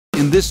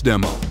In this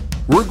demo,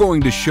 we're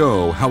going to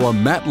show how a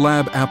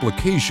MATLAB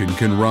application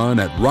can run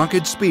at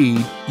rocket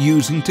speed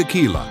using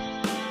Techila.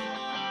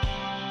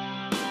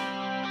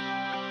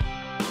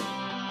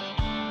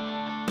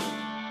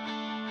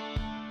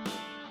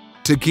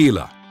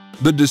 Techila,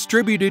 the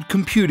distributed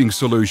computing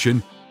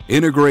solution,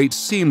 integrates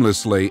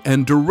seamlessly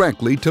and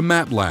directly to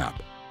MATLAB.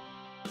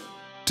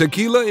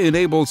 Techila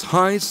enables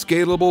high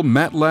scalable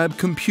MATLAB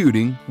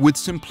computing with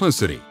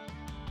simplicity.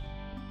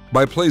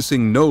 By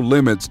placing no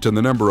limits to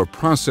the number of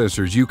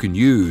processors you can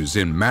use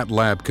in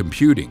MATLAB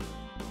computing,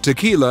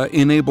 Techila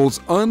enables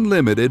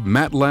unlimited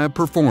MATLAB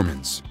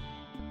performance.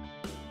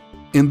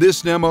 In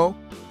this demo,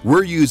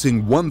 we're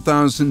using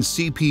 1,000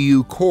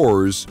 CPU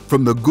cores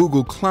from the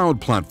Google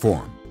Cloud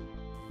platform.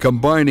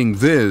 Combining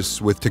this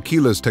with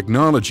Techila's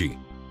technology,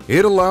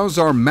 it allows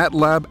our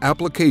MATLAB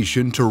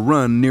application to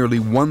run nearly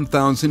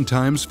 1,000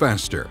 times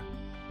faster.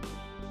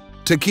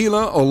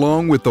 Techila,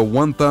 along with the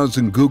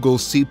 1,000 Google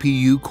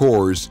CPU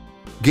cores,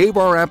 gave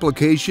our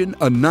application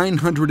a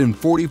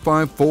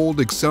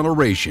 945-fold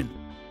acceleration.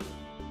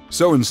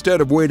 So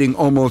instead of waiting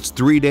almost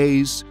 3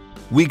 days,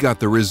 we got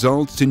the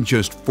results in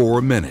just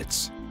 4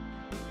 minutes.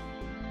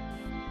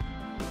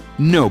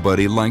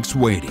 Nobody likes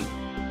waiting.